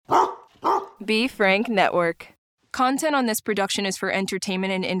B. Frank Network. Content on this production is for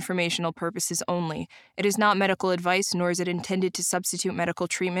entertainment and informational purposes only. It is not medical advice, nor is it intended to substitute medical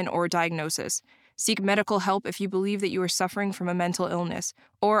treatment or diagnosis. Seek medical help if you believe that you are suffering from a mental illness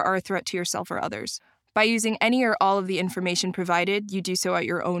or are a threat to yourself or others. By using any or all of the information provided, you do so at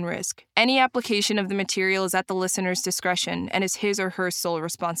your own risk. Any application of the material is at the listener's discretion and is his or her sole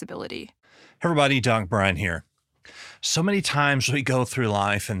responsibility. Hey everybody, Doc Brian here. So many times we go through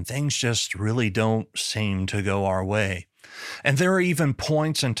life and things just really don't seem to go our way. And there are even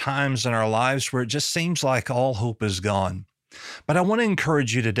points and times in our lives where it just seems like all hope is gone. But I want to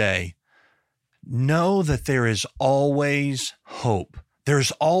encourage you today, know that there is always hope.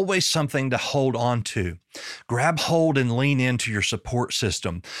 There's always something to hold on to. Grab hold and lean into your support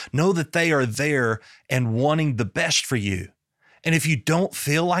system. Know that they are there and wanting the best for you. And if you don't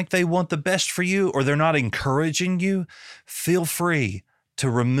feel like they want the best for you or they're not encouraging you, feel free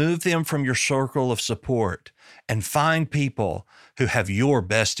to remove them from your circle of support and find people who have your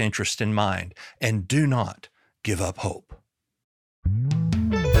best interest in mind. And do not give up hope.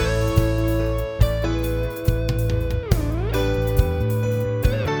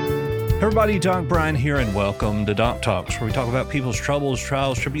 Everybody, Doc Brian here, and welcome to Doc Talks, where we talk about people's troubles,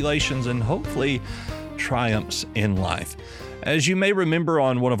 trials, tribulations, and hopefully triumphs in life. As you may remember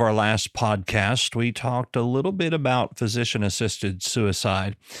on one of our last podcasts, we talked a little bit about physician-assisted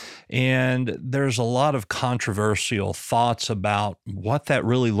suicide, and there's a lot of controversial thoughts about what that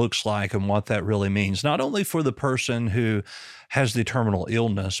really looks like and what that really means, not only for the person who has the terminal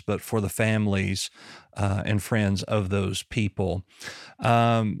illness, but for the families and friends of those people.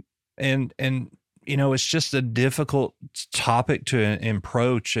 And you know, it's just a difficult topic to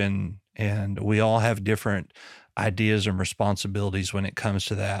approach, and we all have different ideas and responsibilities when it comes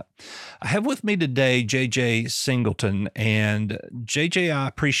to that. I have with me today JJ Singleton, and JJ, I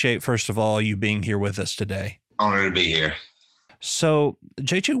appreciate, first of all, you being here with us today. Honored to be here. So,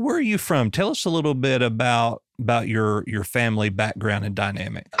 JJ, where are you from? Tell us a little bit about your family background and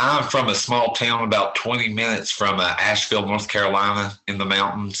dynamic. I'm from a small town about 20 minutes from Asheville, North Carolina, in the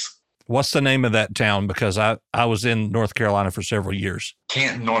mountains. What's the name of that town? Because I was in North Carolina for several years.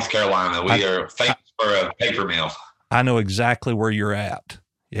 Canton, North Carolina. We are famous for a paper mill. I know exactly where you're at.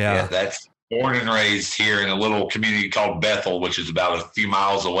 Yeah, that's born and raised here in a little community called Bethel, which is about a few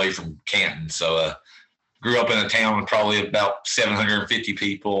miles away from Canton. So grew up in a town with probably about 750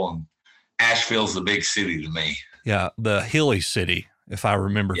 people, and Asheville's the big city to me. Yeah, the hilly city, if I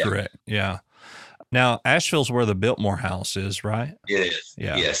remember correct. Yeah. Now, Asheville's where the Biltmore House is, right? It is.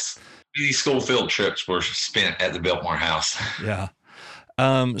 Yeah. Yes. Many school field trips were spent at the Biltmore House. Yeah.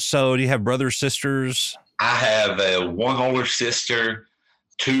 So do you have brothers, sisters? I have one older sister,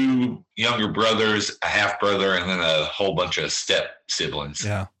 two younger brothers, a half brother, and then a whole bunch of step siblings.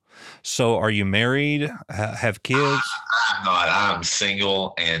 Yeah. So are you married? Have kids? I'm not. I'm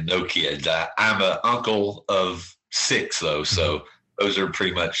single and no kids. I'm an uncle of 6, though. So those are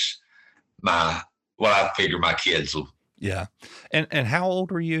pretty much what I figure my kids will. Yeah. And how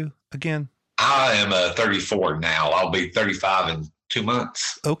old are you again? I am 34 now. I'll be 35 in 2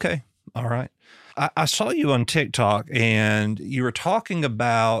 months. Okay. All right. I saw you on TikTok, and you were talking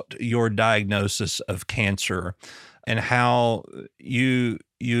about your diagnosis of cancer and how you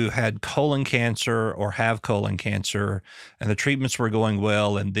had colon cancer or have colon cancer, and the treatments were going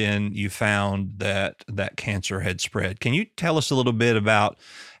well, and then you found that cancer had spread. Can you tell us a little bit about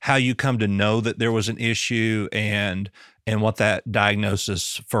how you come to know that there was an issue and what that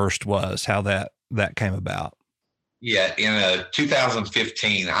diagnosis first was, how that came about? Yeah, in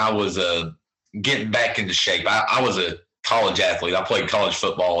 2015, I was getting back into shape. I was a college athlete. I played college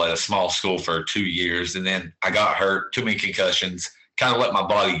football at a small school for 2 years, and then I got hurt, too many concussions, kind of let my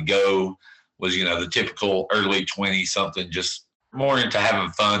body go, was, the typical early 20-something, just more into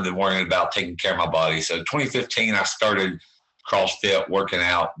having fun than worrying about taking care of my body. So 2015, I started CrossFit, working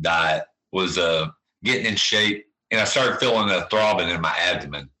out, diet, was getting in shape, and I started feeling a throbbing in my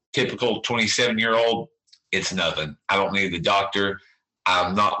abdomen. Typical 27-year-old, it's nothing. I don't need the doctor.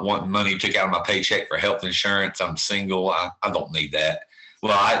 I'm not wanting money took out of my paycheck for health insurance. I'm single. I don't need that.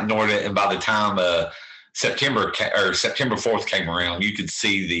 Well, I ignored it, and by the time September 4th came around, you could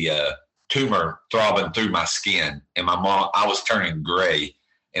see the tumor throbbing through my skin. And my mom, I was turning gray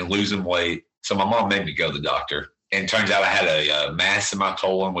and losing weight. So my mom made me go to the doctor. And it turns out I had a mass in my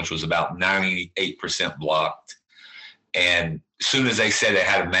colon, which was about 98% blocked. And as soon as they said it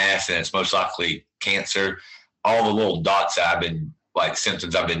had a mass and it's most likely cancer, all the little dots that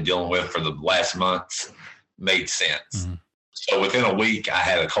symptoms I've been dealing with for the last months made sense. Mm-hmm. So within a week, I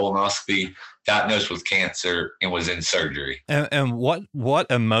had a colonoscopy, diagnosed with cancer and was in surgery. And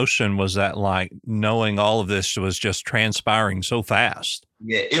what emotion was that like, knowing all of this was just transpiring so fast?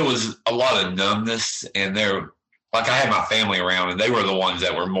 Yeah, it was a lot of numbness, and like I had my family around, and they were the ones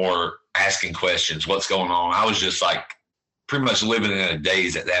that were more asking questions, what's going on? I was just like pretty much living in a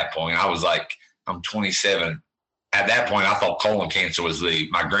daze at that point. I was like, I'm 27. At that point, I thought colon cancer was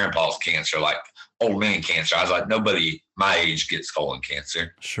my grandpa's cancer, like old man cancer. I was like, nobody my age gets colon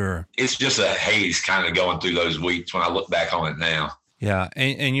cancer. Sure. It's just a haze kind of going through those weeks when I look back on it now. Yeah.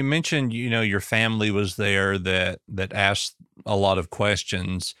 And you mentioned, your family was there that asked a lot of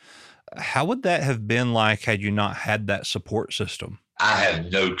questions. How would that have been like had you not had that support system? I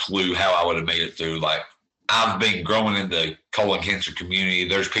have no clue how I would have made it through. Like, I've been growing in the colon cancer community.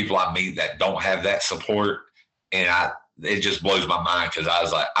 There's people I meet that don't have that support. And it just blows my mind, because I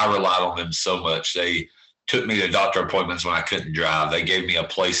was like, I relied on them so much. They took me to doctor appointments when I couldn't drive. They gave me a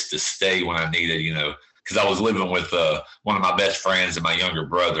place to stay when I needed, because I was living with one of my best friends and my younger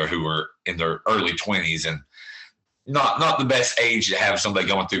brother who were in their early 20s, and not the best age to have somebody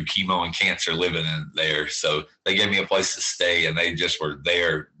going through chemo and cancer living in there. So they gave me a place to stay, and they just were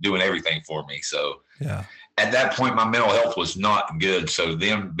there doing everything for me. So yeah. At that point, my mental health was not good. So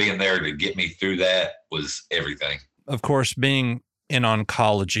them being there to get me through that was everything. Of course, being in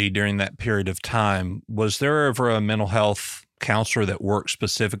oncology during that period of time, was there ever a mental health counselor that worked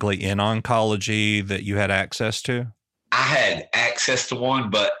specifically in oncology that you had access to? I had access to one,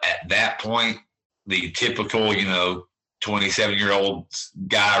 but at that point, the typical, 27-year-old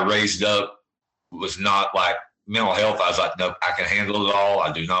guy raised up was not like mental health. I was like, nope, I can handle it all.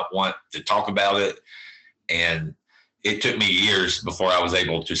 I do not want to talk about it. And it took me years before I was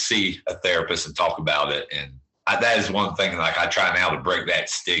able to see a therapist and talk about it. And that is one thing, like, I try now to break that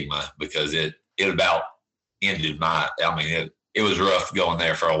stigma, because it about ended it was rough going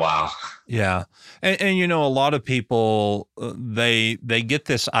there for a while. Yeah. And a lot of people, they get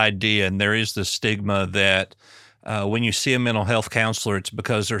this idea, and there is this stigma that when you see a mental health counselor, it's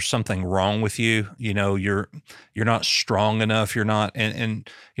because there's something wrong with you. You're not strong enough. You're not, and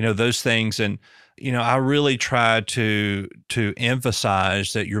those things. And, I really try to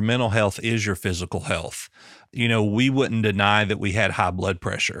emphasize that your mental health is your physical health. We wouldn't deny that we had high blood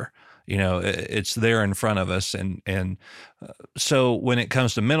pressure. It's there in front of us. And so when it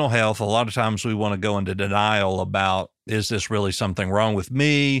comes to mental health, a lot of times we want to go into denial about, is this really something wrong with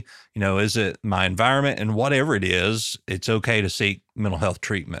me? Is it my environment? And whatever it is, it's okay to seek mental health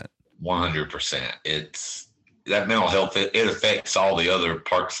treatment. 100%. It's that mental health, it affects all the other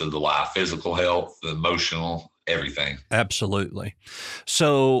parts of the life, physical health, the emotional, everything. Absolutely.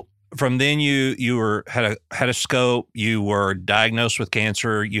 So from then you had a scope, you were diagnosed with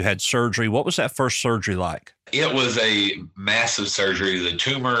cancer, you had surgery. What was that first surgery like? It was a massive surgery. The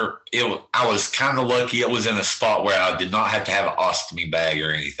tumor, I was kind of lucky. It was in a spot where I did not have to have an ostomy bag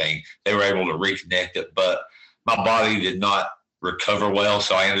or anything. They were able to reconnect it, but my body did not recover well.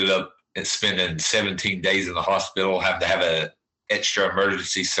 So I ended up spending 17 days in the hospital, having to have an extra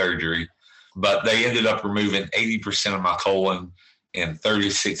emergency surgery. But they ended up removing 80% of my colon and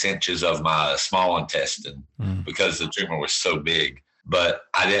 36 inches of my small intestine because the tumor was so big. But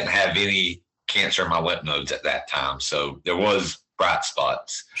I didn't have any cancer in my lymph nodes at that time. So there was bright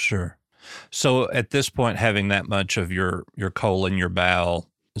spots. Sure. So at this point, having that much of your colon, your bowel,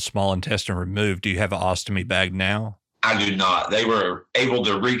 small intestine removed, do you have an ostomy bag now? I do not. They were able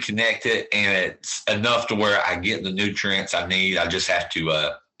to reconnect it, and it's enough to where I get the nutrients I need. I just have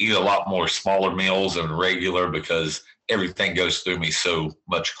to eat a lot more smaller meals than regular, because everything goes through me so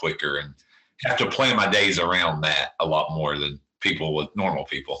much quicker, and have to plan my days around that a lot more than normal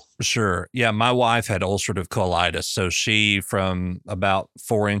people. Sure. Yeah. My wife had ulcerative colitis. So she, from about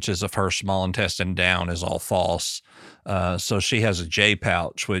 4 inches of her small intestine down, is all false. So she has a J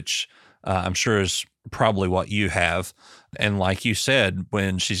pouch, which I'm sure is probably what you have. And like you said,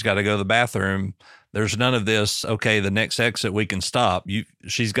 when she's got to go to the bathroom, there's none of this, okay, the next exit we can stop.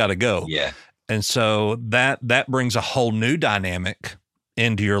 She's got to go. Yeah. And so that brings a whole new dynamic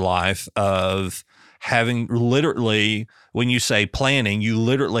into your life of having literally, when you say planning, you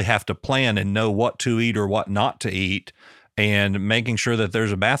literally have to plan and know what to eat or what not to eat, and making sure that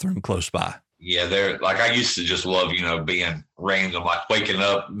there's a bathroom close by. Yeah, I used to just love, being random, like waking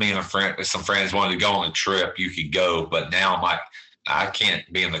up, me and some friends wanted to go on a trip, you could go. But now I'm like, I can't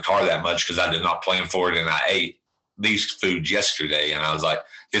be in the car that much because I did not plan for it. And I ate these foods yesterday, and I was like,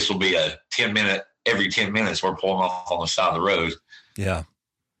 this will be a 10-minute, every 10 minutes we're pulling off on the side of the road. Yeah.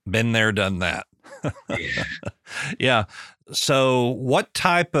 Been there, done that. Yeah. Yeah. So what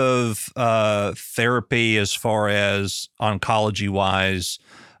type of therapy, as far as oncology wise,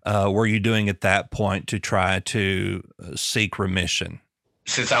 were you doing at that point to try to seek remission?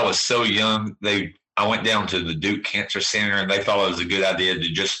 Since I was so young, I went down to the Duke Cancer Center, and they thought it was a good idea to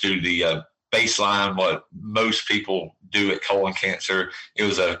just do the baseline, what most people do at colon cancer. It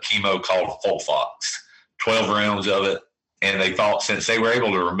was a chemo called Folfox, 12 rounds of it. And they thought since they were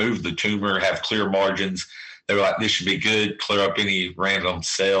able to remove the tumor, have clear margins, they were like, this should be good, clear up any random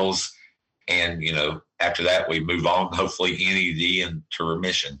cells. And, after that, we move on, hopefully NED into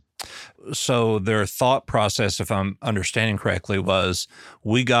remission. So their thought process, if I'm understanding correctly, was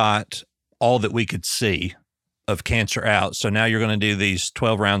we got all that we could see of cancer out. So now you're going to do these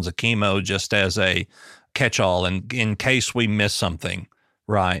 12 rounds of chemo just as a catch-all and in case we miss something,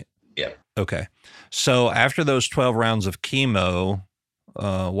 right? Yeah. Okay. So after those 12 rounds of chemo,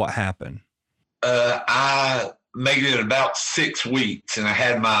 what happened? I made it about 6 weeks, and I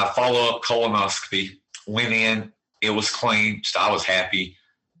had my follow-up colonoscopy. Went in, it was clean, so I was happy.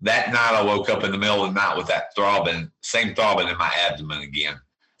 That night, I woke up in the middle of the night with that same throbbing in my abdomen again.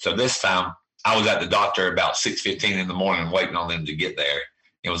 So this time, I was at the doctor about 6:15 in the morning waiting on them to get there.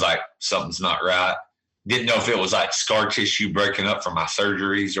 It was like, something's not right. Didn't know if it was like scar tissue breaking up from my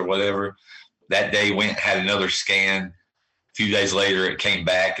surgeries or whatever. That day went, had another scan. A few days later, it came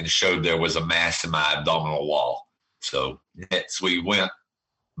back and showed there was a mass in my abdominal wall. So next we went,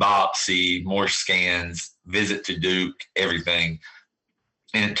 biopsy, more scans, visit to Duke, everything.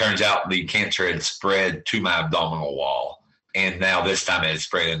 And it turns out the cancer had spread to my abdominal wall. And now this time it had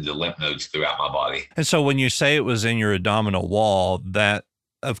spread into lymph nodes throughout my body. And so when you say it was in your abdominal wall, that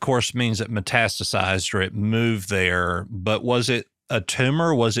of course means it metastasized or it moved there. But was it a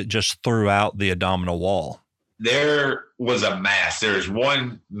tumor? Or was it just throughout the abdominal wall? There was a mass. There's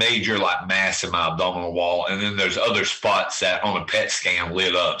one major mass in my abdominal wall, and then there's other spots that on a PET scan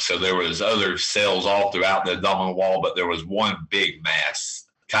lit up. So there was other cells all throughout the abdominal wall, but there was one big mass,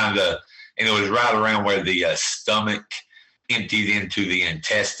 and it was right around where the stomach emptied into the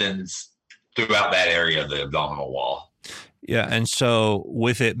intestines, throughout that area of the abdominal wall. Yeah, and so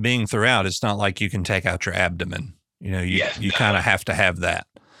with it being throughout, it's not like you can take out your abdomen. You kind of have to have that.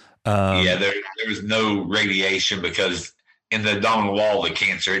 There was no radiation because in the abdominal wall, the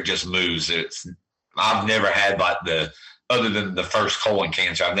cancer, it just moves. I've never had other than the first colon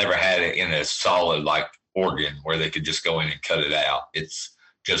cancer, I've never had it in a solid organ where they could just go in and cut it out. It's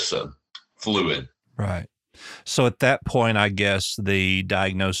just a fluid. Right. So at that point, I guess the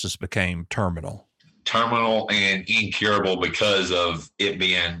diagnosis became terminal. Terminal and incurable because of it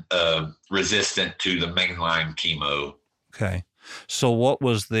being resistant to the mainline chemo. Okay. So what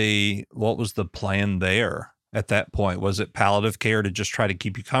was the plan there at that point? Was it palliative care to just try to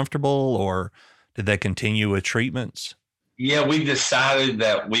keep you comfortable, or did they continue with treatments? Yeah, we decided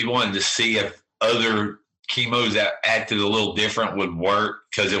that we wanted to see if other chemos that acted a little different would work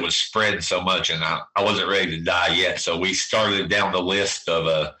because it was spreading so much, and I wasn't ready to die yet. So we started down the list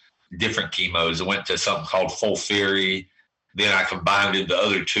of different chemos. I went to something called FOLFIRI. Then I combined the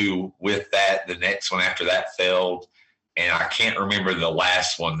other two with that. The next one after that failed. And I can't remember the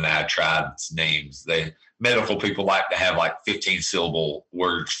last one that I tried names. Medical people like to have 15-syllable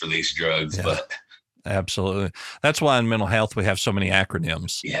words for these drugs, yeah, but absolutely. That's why in mental health we have so many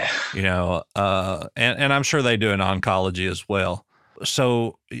acronyms. Yeah. And I'm sure they do in oncology as well.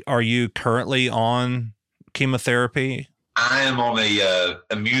 So are you currently on chemotherapy? I am on a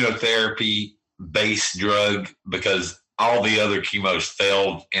immunotherapy-based drug because all the other chemos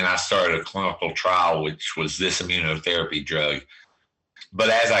failed, and I started a clinical trial, which was this immunotherapy drug. But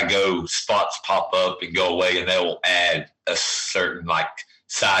as I go, spots pop up and go away, and they will add a certain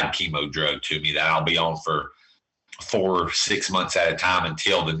side chemo drug to me that I'll be on for 4 or 6 months at a time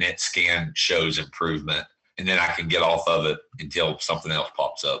until the next scan shows improvement. And then I can get off of it until something else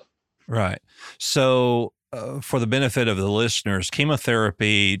pops up. Right. So for the benefit of the listeners,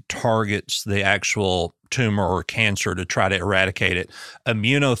 chemotherapy targets the actual tumor or cancer to try to eradicate it.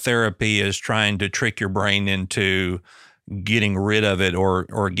 Immunotherapy is trying to trick your brain into getting rid of it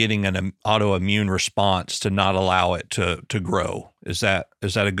or getting an autoimmune response to not allow it to grow. Is that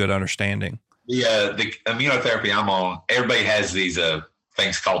a good understanding? Yeah, the immunotherapy I'm on, everybody has these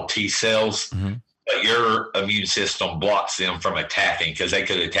things called T cells, mm-hmm. but your immune system blocks them from attacking because they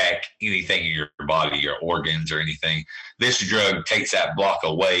could attack anything in your body, your organs or anything. This drug takes that block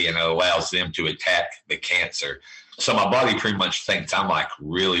away and it allows them to attack the cancer. So my body pretty much thinks I'm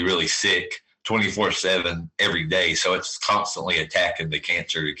really, really sick 24/7 every day. So it's constantly attacking the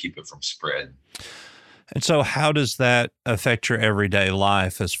cancer to keep it from spreading. And so how does that affect your everyday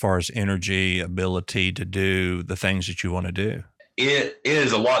life as far as energy, ability to do the things that you want to do? it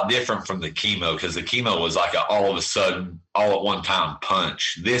is a lot different from the chemo, because the chemo was like a all of a sudden, all at one time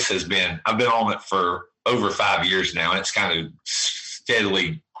punch. This has been, I've been on it for over 5 years now, and it's kind of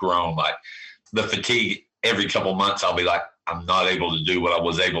steadily grown. Like the fatigue, every couple months, I'll be like, I'm not able to do what I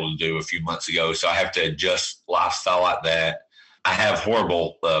was able to do a few months ago. So I have to adjust lifestyle like that. I have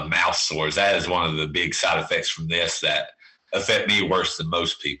horrible mouth sores. That is one of the big side effects from this that affect me worse than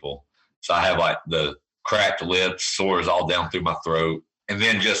most people. So I have like the cracked lips, sores all down through my throat, and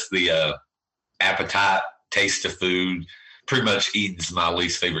then just the appetite, taste of food. Pretty much eating's my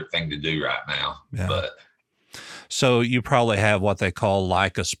least favorite thing to do right now. Yeah. But so you probably have what they call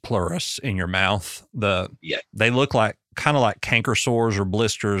licus pleuris in your mouth. They look like kind of like canker sores or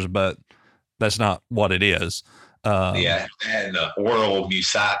blisters, but that's not what it is. And oral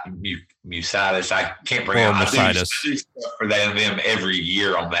mucitis. I can't pronounce. I do stuff for them every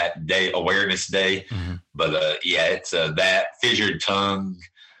year on that day, awareness day. Mm-hmm. But it's that fissured tongue.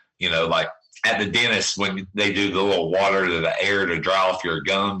 Like at the dentist when they do the little water to the air to dry off your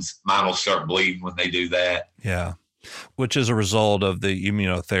gums, mine will start bleeding when they do that. Yeah, which is a result of the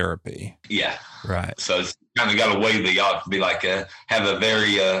immunotherapy. Yeah, right. So it's kind of got a way that you ought to be like have a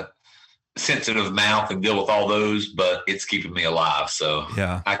very sensitive mouth and deal with all those, but it's keeping me alive. So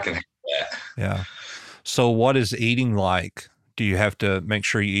yeah, I can handle that. Yeah. So what is eating like? Do you have to make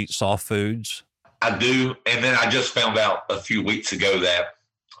sure you eat soft foods? I do. And then I just found out a few weeks ago that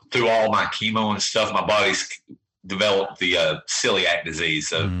through all my chemo and stuff, my body's developed the celiac disease,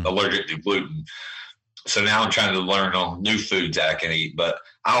 so allergic to gluten. So now I'm trying to learn on new foods that I can eat, but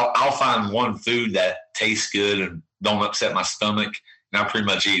I'll find one food that tastes good and don't upset my stomach, and I pretty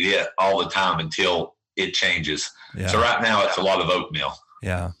much eat it all the time until it changes. Yeah. So right now it's a lot of oatmeal.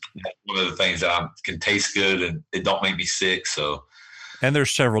 Yeah. That's one of the things that can taste good and it don't make me sick. So, and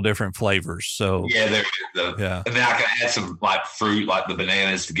there's several different flavors. So yeah, and then I can add some like fruit, like the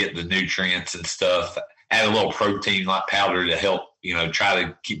bananas to get the nutrients and stuff. Add a little protein like powder to help, try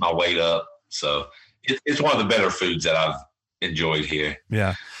to keep my weight up. So it's one of the better foods that I've enjoyed here.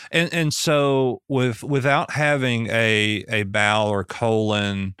 Yeah. And so without having a bowel or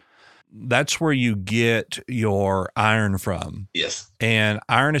colon, that's where you get your iron from. Yes. And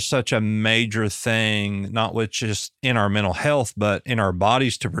iron is such a major thing, not with just in our mental health, but in our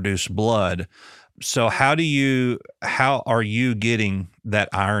bodies to produce blood. So how are you getting that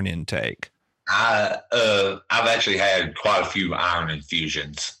iron intake? I've actually had quite a few iron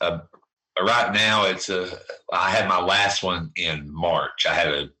infusions. Right now, I had my last one in March. I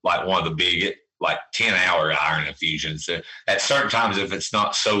had one of the big, 10-hour iron infusions. At certain times, if it's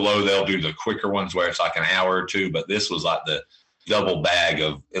not so low, they'll do the quicker ones where it's like an hour or two. But this was like the double bag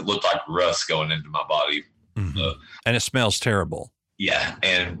it looked like rust going into my body. Mm-hmm. And it smells terrible. Yeah.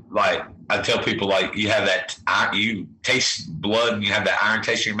 And I tell people, you have that, you taste blood and you have that iron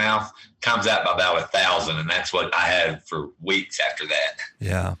taste in your mouth, times that by about 1,000. And that's what I had for weeks after that.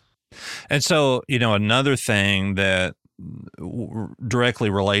 Yeah. And so, another thing that directly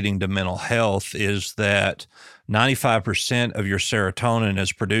relating to mental health is that 95% of your serotonin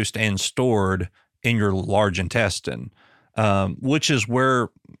is produced and stored in your large intestine, which is where,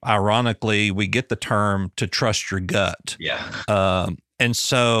 ironically, we get the term to trust your gut. Yeah. And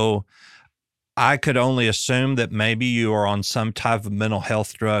so I could only assume that maybe you are on some type of mental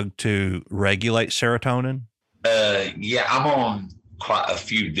health drug to regulate serotonin. Yeah, I'm on quite a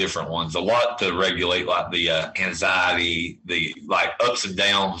few different ones, a lot to regulate the anxiety, the ups and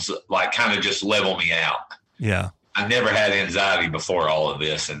downs, kind of just level me out. Yeah. I never had anxiety before all of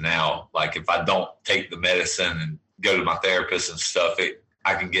this. And now if I don't take the medicine and go to my therapist and stuff,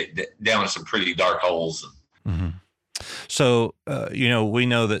 I can get down in some pretty dark holes. Mm-hmm. So, we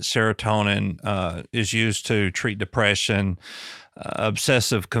know that serotonin is used to treat depression,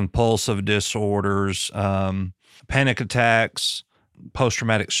 obsessive compulsive disorders, panic attacks,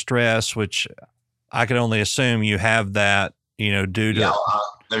 post-traumatic stress, which I can only assume you have that, due to. Yeah,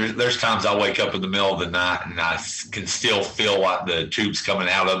 there's times I wake up in the middle of the night and I can still feel like the tubes coming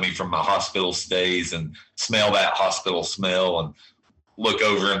out of me from my hospital stays and smell that hospital smell and look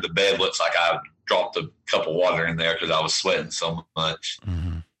over in the bed. Looks like I dropped a cup of water in there because I was sweating so much.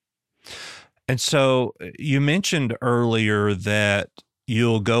 Mm-hmm. And so you mentioned earlier that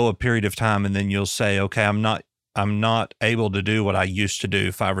you'll go a period of time and then you'll say, okay, I'm not able to do what I used to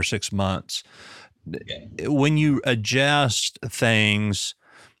do 5 or 6 months. Yeah. When you adjust things,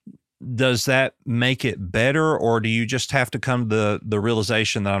 does that make it better, or do you just have to come to the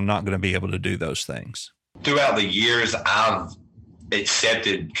realization that I'm not going to be able to do those things? Throughout the years, I've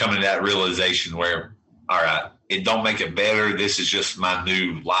accepted coming to that realization where, all right, it don't make it better. This is just my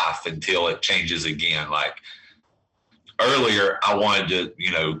new life until it changes again. earlier, I wanted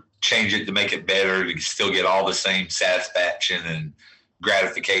to, change it to make it better, to still get all the same satisfaction and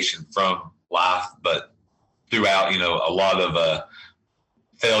gratification from life. But throughout, a lot of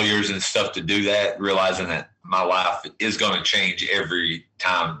failures and stuff to do that, realizing that my life is going to change every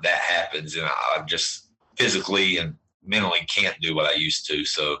time that happens. And I just physically and mentally can't do what I used to.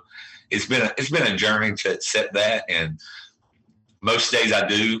 So it's been a journey to accept that. And most days I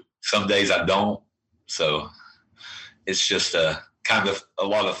do, some days I don't. So it's just a kind of a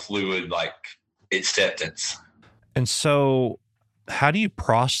lot of fluid, like, acceptance. And so how do you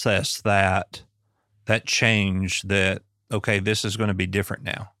process that change that, okay, this is going to be different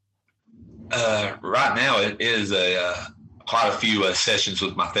now? Right now it is quite a few sessions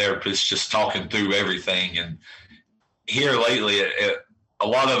with my therapist, just talking through everything. And here lately, a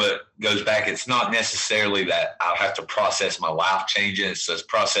lot of it goes back. It's not necessarily that I have to process my life changing. It's just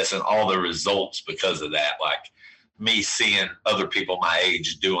processing all the results because of that. Like me seeing other people my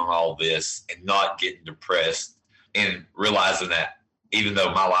age doing all this and not getting depressed, and realizing that even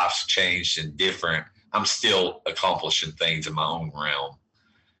though my life's changed and different, I'm still accomplishing things in my own realm,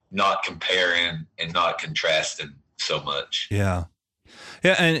 not comparing and not contrasting so much. Yeah.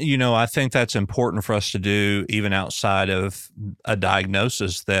 Yeah. And, I think that's important for us to do even outside of a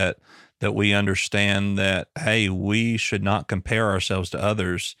diagnosis, that we understand that, hey, we should not compare ourselves to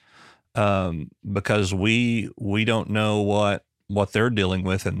others, because we don't know what they're dealing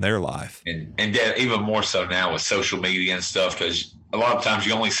with in their life. And even more so now with social media and stuff, because a lot of times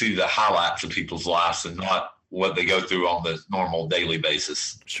you only see the highlights of people's lives and not what they go through on the normal daily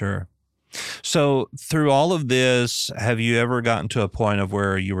basis. Sure. So through all of this, have you ever gotten to a point of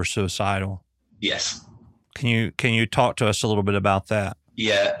where you were suicidal? Yes. Can you talk to us a little bit about that?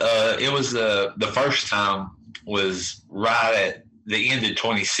 Yeah. It was the first time was right at the end of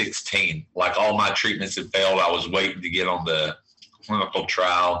 2016. Like, all my treatments had failed. I was waiting to get on the clinical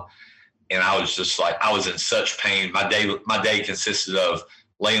trial. And I was just like, I was in such pain. My day consisted of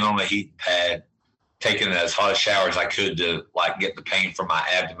laying on a heat pad, taking as hot a shower as I could to like get the pain from my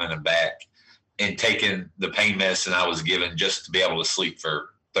abdomen and back, and taking the pain medicine I was given just to be able to sleep for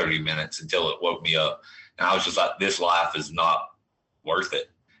 30 minutes until it woke me up. And I was just like, this life is not worth it.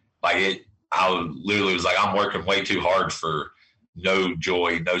 I literally was like, I'm working way too hard for no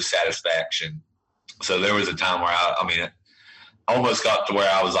joy, no satisfaction. So there was a time where I almost got to where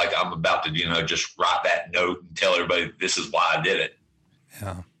I was like, I'm about to, just write that note and tell everybody this is why I did it.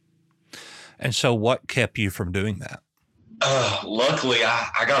 Yeah. And so what kept you from doing that? Luckily,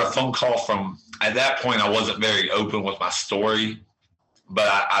 I got a phone call from, at that point, I wasn't very open with my story, but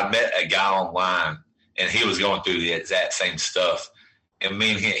I met a guy online, and he was going through the exact same stuff. And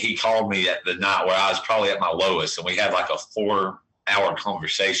me and he called me at the night where I was probably at my lowest, and we had like a 4-hour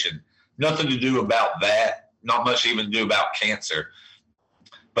conversation. Nothing to do about that, not much even to do about cancer,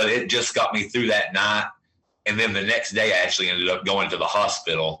 but it just got me through that night. And then the next day, I actually ended up going to the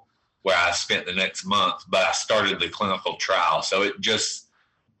hospital where I spent the next month, but I started the clinical trial. So it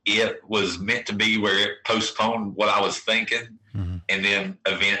was meant to be, where it postponed what I was thinking. Mm-hmm. And then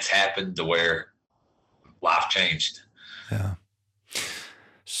events happened to where life changed. Yeah.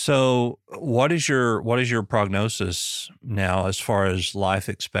 So what is your prognosis now as far as life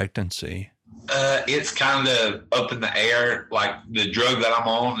expectancy? It's kind of up in the air. Like, the drug that I'm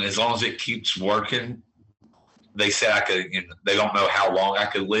on, as long as it keeps working, they said I could, they don't know how long I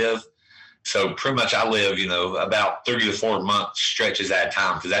could live. So pretty much I live, about 3 to 4 months stretches at a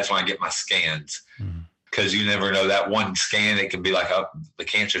time, because that's when I get my scans. Because you never know, that one scan, it can be like, oh, the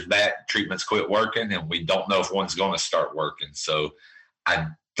cancer's back, treatment's quit working, and we don't know if one's going to start working. So I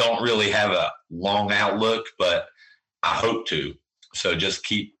don't really have a long outlook, but I hope to. So just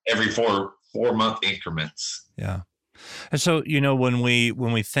keep every 4-month increments. Yeah. And so, when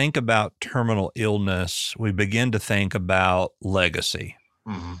we think about terminal illness, we begin to think about legacy.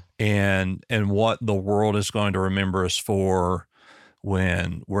 Mm-hmm. and what the world is going to remember us for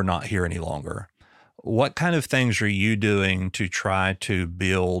when we're not here any longer. What kind of things are you doing to try to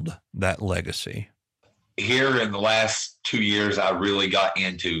build that legacy? Here in the last 2 years, I really got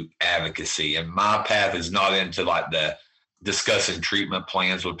into advocacy, and my path is not into like the discussing treatment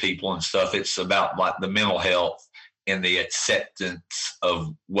plans with people and stuff. It's about like the mental health and the acceptance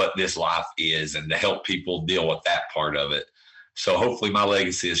of what this life is, and to help people deal with that part of it. So hopefully my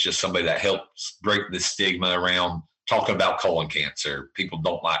legacy is just somebody that helps break the stigma around talking about colon cancer. People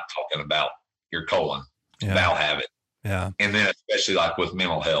don't like talking about your colon. Yeah. Bowel habit. Yeah. And then especially like with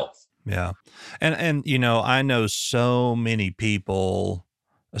mental health. Yeah. And I know so many people,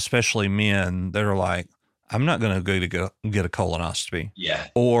 especially men, that are like, I'm not going to go get a colonoscopy. Yeah.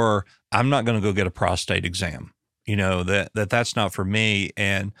 Or I'm not going to go get a prostate exam. that's not for me.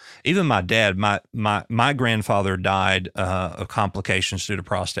 And even my dad, my grandfather died of complications due to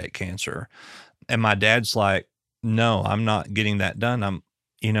prostate cancer. And my dad's like, no, I'm not getting that done.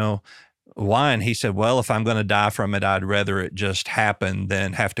 Why? And he said, well, if I'm going to die from it, I'd rather it just happen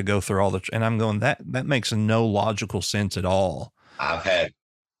than have to go through all and I'm going, that makes no logical sense at all. I've had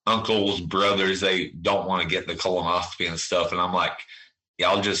uncles, brothers, they don't want to get the colonoscopy and stuff. And I'm like,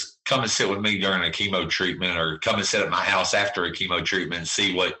 y'all just come and sit with me during a chemo treatment, or come and sit at my house after a chemo treatment and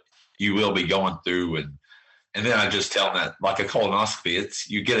see what you will be going through. And then I just tell them that, like a colonoscopy,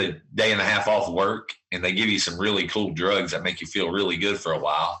 you get a day and a half off work and they give you some really cool drugs that make you feel really good for a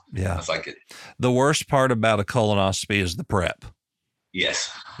while. Yeah. It's like the worst part about a colonoscopy is the prep.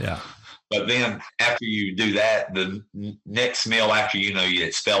 Yes. Yeah. But then after you do that, the next meal after, you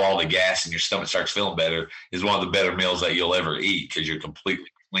expel all the gas and your stomach starts feeling better is one of the better meals that you'll ever eat, because you're completely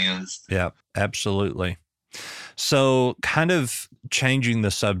cleansed. Yeah, absolutely. So kind of changing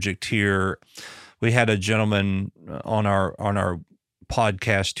the subject here, we had a gentleman on our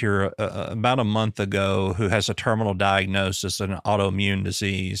podcast here about a month ago who has a terminal diagnosis, an autoimmune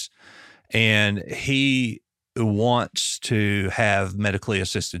disease, and he wants to have medically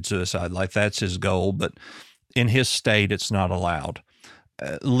assisted suicide. Like, that's his goal, but in his state, it's not allowed.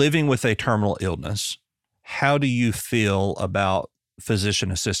 Living with a terminal illness, how do you feel about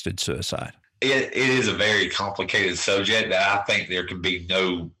physician-assisted suicide? It is a very complicated subject that I think there can be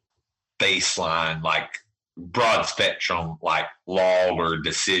no baseline, like broad spectrum, like law or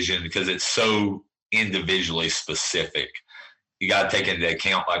decision, because it's so individually specific. You got to take into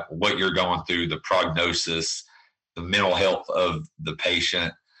account like what you're going through, the prognosis, the mental health of the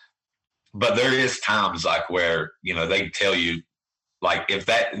patient. But there is times like where, they tell you, like, if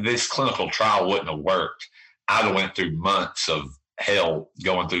this clinical trial wouldn't have worked, I'd have went through months of hell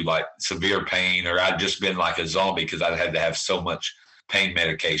going through like severe pain, or I'd just been like a zombie because I had to have so much pain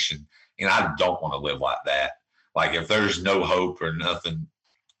medication. And I don't want to live like that. Like, if there's no hope or nothing,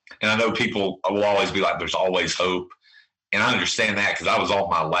 and I know people will always be like, there's always hope. And I understand that, because I was on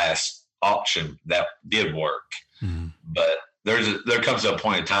my last option that did work. Mm-hmm. But there comes a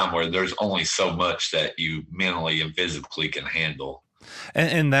point in time where there's only so much that you mentally and physically can handle.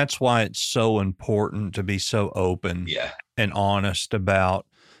 And that's why it's so important to be so open and honest about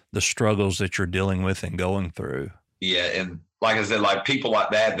the struggles that you're dealing with and going through. Yeah. And like I said, like people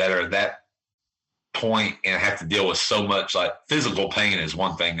like that are at that point and have to deal with so much, like physical pain is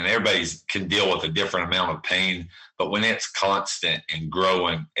one thing, and everybody can deal with a different amount of pain. But when it's constant and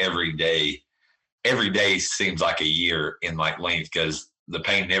growing every day seems like a year in like length, because the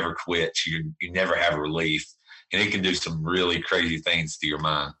pain never quits. You never have relief, and it can do some really crazy things to your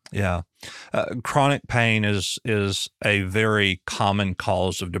mind. Yeah. Chronic pain is a very common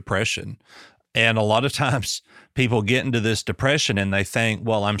cause of depression. And a lot of times people get into this depression and they think,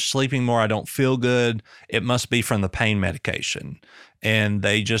 well, I'm sleeping more, I don't feel good, it must be from the pain medication. And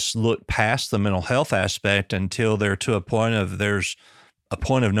they just look past the mental health aspect until they're to a point of there's a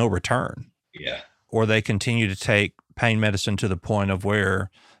point of no return. Yeah. Or they continue to take pain medicine to the point of where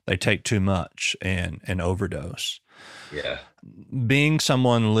they take too much and overdose. Yeah. Being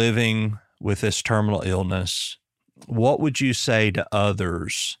someone living with this terminal illness, what would you say to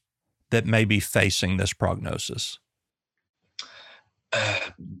others that may be facing this prognosis?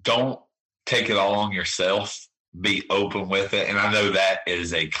 Don't take it all on yourself. Be open with it. And I know that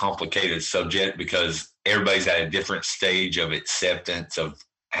is a complicated subject because everybody's at a different stage of acceptance of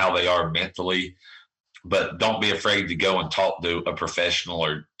how they are mentally. But don't be afraid to go and talk to a professional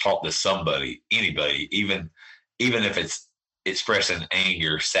or talk to somebody, anybody, even if it's expressing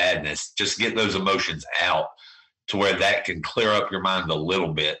anger, sadness. Just get those emotions out to where that can clear up your mind a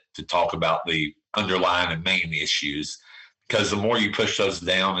little bit to talk about the underlying and main issues. Because the more you push those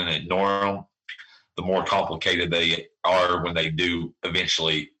down and ignore them, the more complicated they are when they do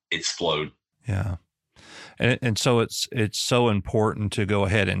eventually explode. Yeah. And so it's so important to go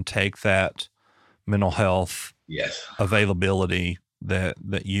ahead and take that mental health availability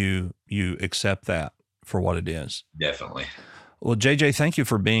that you accept that for what it is. Definitely. Well, JJ, thank you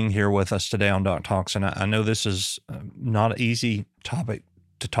for being here with us today on Doc Talks. And I know this is not an easy topic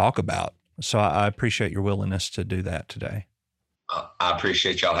to talk about. So I appreciate your willingness to do that today. I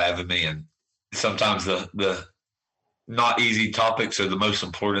appreciate y'all having me. And sometimes the not easy topics are the most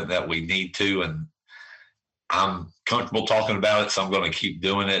important that we need to. And I'm comfortable talking about it, so I'm going to keep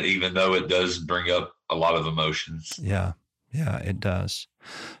doing it, even though it does bring up a lot of emotions. Yeah, it does.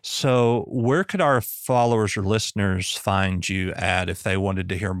 So where could our followers or listeners find you at if they wanted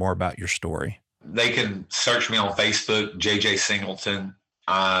to hear more about your story? They can search me on Facebook, JJ Singleton.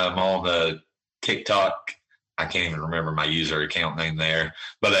 I'm on the TikTok. I can't even remember my user account name there.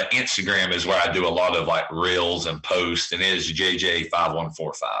 But Instagram is where I do a lot of like reels and posts, and it is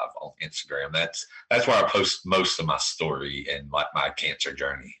JJ5145 on Instagram. That's where I post most of my story and like my cancer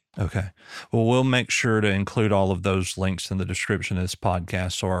journey. Okay. Well, we'll make sure to include all of those links in the description of this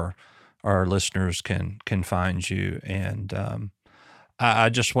podcast so our listeners can find you. And I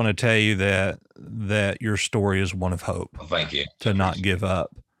just want to tell you that your story is one of hope. Well, thank you. To not give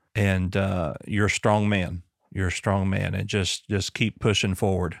up. And you're a strong man. You're a strong man, and just keep pushing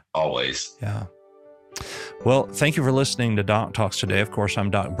forward. Always. Yeah. Well, thank you for listening to Doc Talks today. Of course, I'm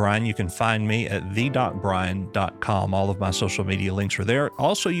Doc Brian. You can find me at thedocbrian.com. All of my social media links are there.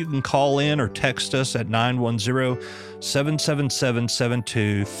 Also, you can call in or text us at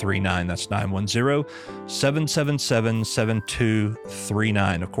 910-777-7239. That's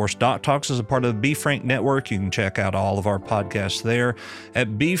 910-777-7239. Of course, Doc Talks is a part of the Be Frank Network. You can check out all of our podcasts there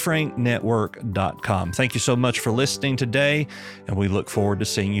at BeFrankNetwork.com. Thank you so much for listening today, and we look forward to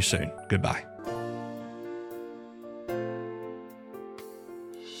seeing you soon. Goodbye.